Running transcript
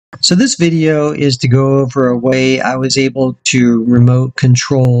So this video is to go over a way I was able to remote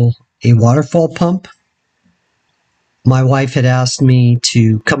control a waterfall pump. My wife had asked me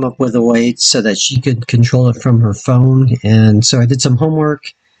to come up with a way so that she could control it from her phone, and so I did some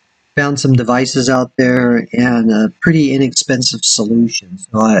homework, found some devices out there, and a pretty inexpensive solution.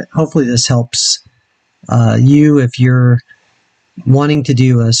 So hopefully this helps you if you're wanting to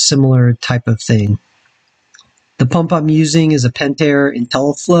do a similar type of thing. The pump I'm using is a Pentair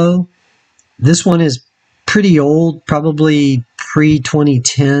IntelliFlo. This one is pretty old, probably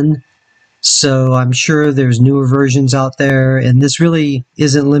pre-2010, so I'm sure there's newer versions out there, and this really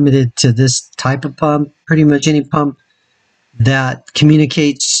isn't limited to this type of pump. Pretty much any pump that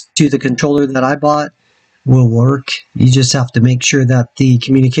communicates to the controller that I bought will work. You just have to make sure that the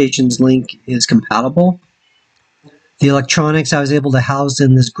communications link is compatible. The electronics I was able to house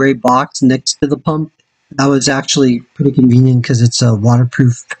in this gray box next to the pump. That was actually pretty convenient because it's a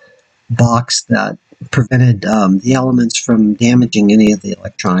waterproof box that prevented the elements from damaging any of the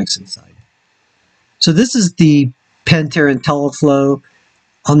electronics inside. So this is the Pentair IntelliFlo.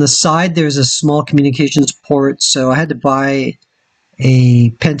 On the side there's a small communications port, so I had to buy a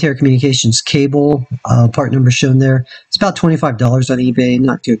Pentair communications cable, part number shown there. It's about $25 on eBay,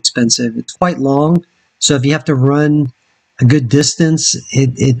 not too expensive. It's quite long, so if you have to run a good distance,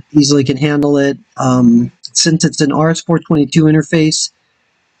 it easily can handle it. Since it's an RS-422 interface,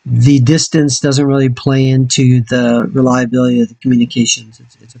 the distance doesn't really play into the reliability of the communications.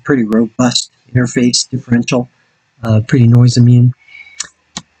 It's a pretty robust interface differential, pretty noise immune.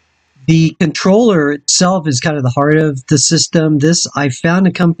 The controller itself is kind of the heart of the system. I found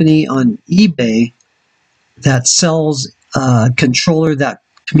a company on eBay that sells a controller that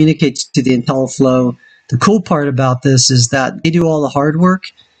communicates to the IntelliFlo. The cool part about this is that they do all the hard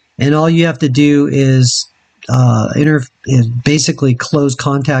work, and all you have to do is basically close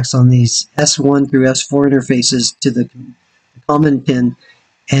contacts on these S1 through S4 interfaces to the common pin,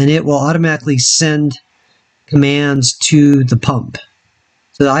 and it will automatically send commands to the pump.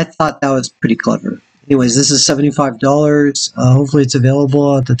 So I thought that was pretty clever. Anyways, this is $75. Hopefully it's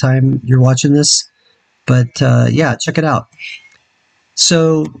available at the time you're watching this. But yeah, check it out.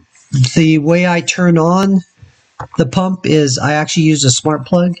 So the way I turn on the pump is I actually use a smart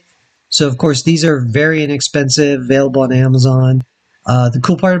plug. So of course these are very inexpensive, available on Amazon. The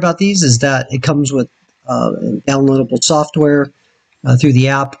cool part about these is that it comes with downloadable software through the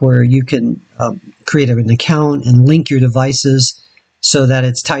app where you can create an account and link your devices so that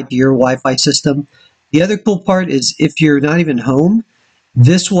it's tied to your Wi-Fi system. The other cool part is if you're not even home,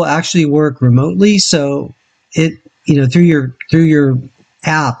 this will actually work remotely. So it, through your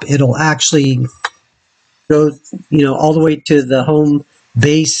app, it'll actually go, all the way to the home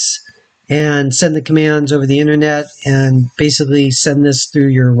base and send the commands over the internet and basically send this through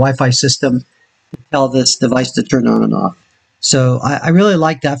your Wi-Fi system to tell this device to turn on and off. So I really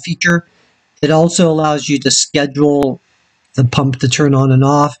like that feature. It also allows you to schedule the pump to turn on and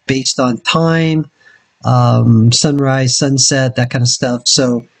off based on time, sunrise, sunset, that kind of stuff.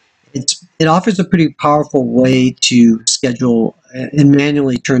 So it offers a pretty powerful way to schedule and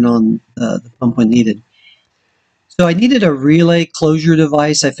manually turn on the pump when needed. So I needed a relay closure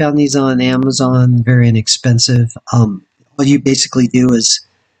device. I found these on Amazon, very inexpensive. All you basically do is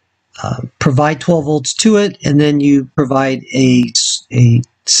provide 12 volts to it, and then you provide a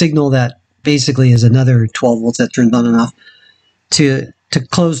signal that basically is another 12 volts that turns on and off to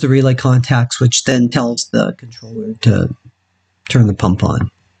close the relay contacts, which then tells the controller to turn the pump on.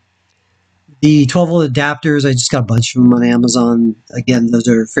 The 12 volt adapters, I just got a bunch of them on Amazon. Again, those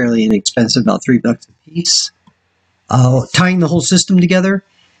are fairly inexpensive, about $3 a piece. Tying the whole system together,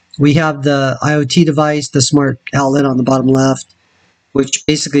 we have the IoT device, the smart outlet on the bottom left, which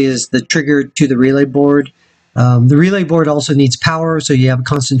basically is the trigger to the relay board. The relay board also needs power, so you have a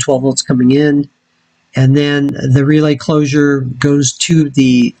constant 12 volts coming in. And then the relay closure goes to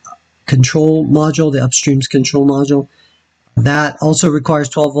the control module, the upstream's control module. That also requires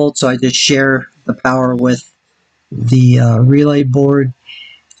 12 volts, so I just share the power with the relay board.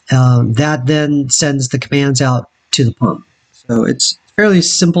 That then sends the commands out to the pump. So it's fairly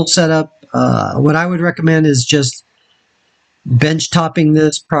simple setup. What I would recommend is just bench topping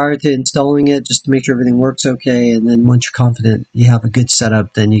this prior to installing it, just to make sure everything works okay, and then once you're confident you have a good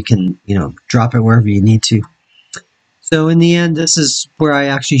setup, then you can drop it wherever you need to. So in the end, this is where I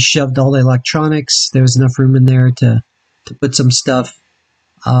actually shoved all the electronics. There was enough room in there to put some stuff.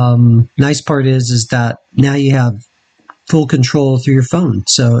 Nice part is that now you have full control through your phone,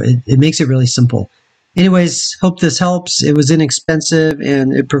 so it makes it really simple. Anyways, hope this helps. It was inexpensive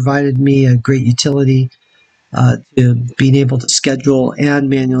and it provided me a great utility. to being able to schedule and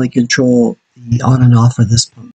manually control the on and off of this pump.